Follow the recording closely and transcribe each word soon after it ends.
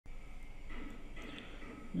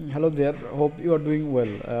Hello there. Hope you are doing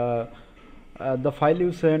well. The file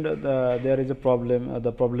you sent, there is a problem.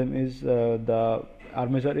 The problem is the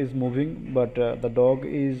armature is moving, but the dog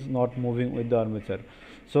is not moving with the armature.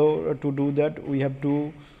 So to do that, we have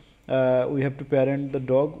to parent the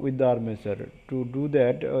dog with the armature. To do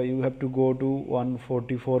that, you have to go to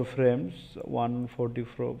 144 frames,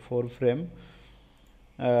 144 frame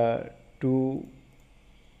uh, to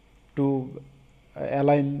to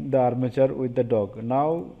align the armature with the dog.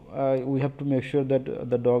 Now we have to make sure that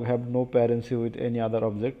the dog have no parency with any other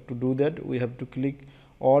object. To do that, we have to click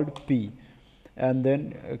Alt P and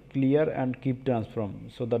then clear and keep transform.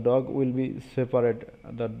 So the dog will be separate.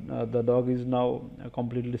 The dog is now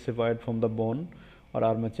completely separate from the bone or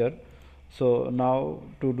armature. So now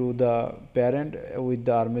to do the parent with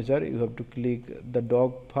the armature, you have to click the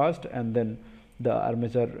dog first and then the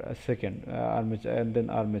armature second, armature and then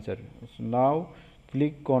armature. So now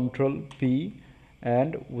click Ctrl P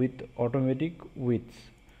and with automatic widths.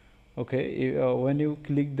 Okay, when you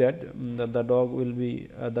click that, the dog will be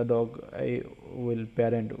will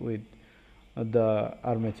parent with the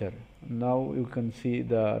armature. Now you can see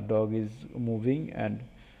the dog is moving and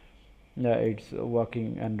it's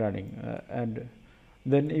walking and running, and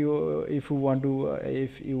then you if you want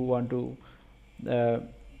to uh,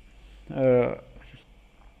 uh,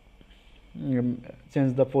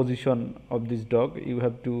 change the position of this dog, you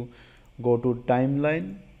have to go to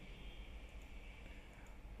timeline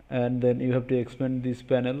and then you have to expand this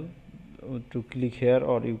panel to click here,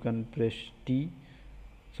 or you can press T.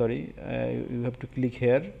 Sorry, you have to click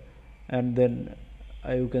here and then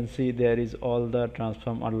you can see there is all the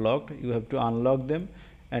transform unlocked. You have to unlock them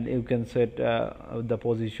and you can set the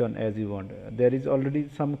position as you want. There is already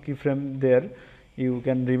some keyframe there, you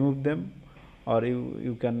can remove them or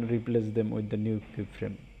you can replace them with the new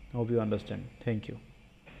keyframe. Hope you understand. Thank you.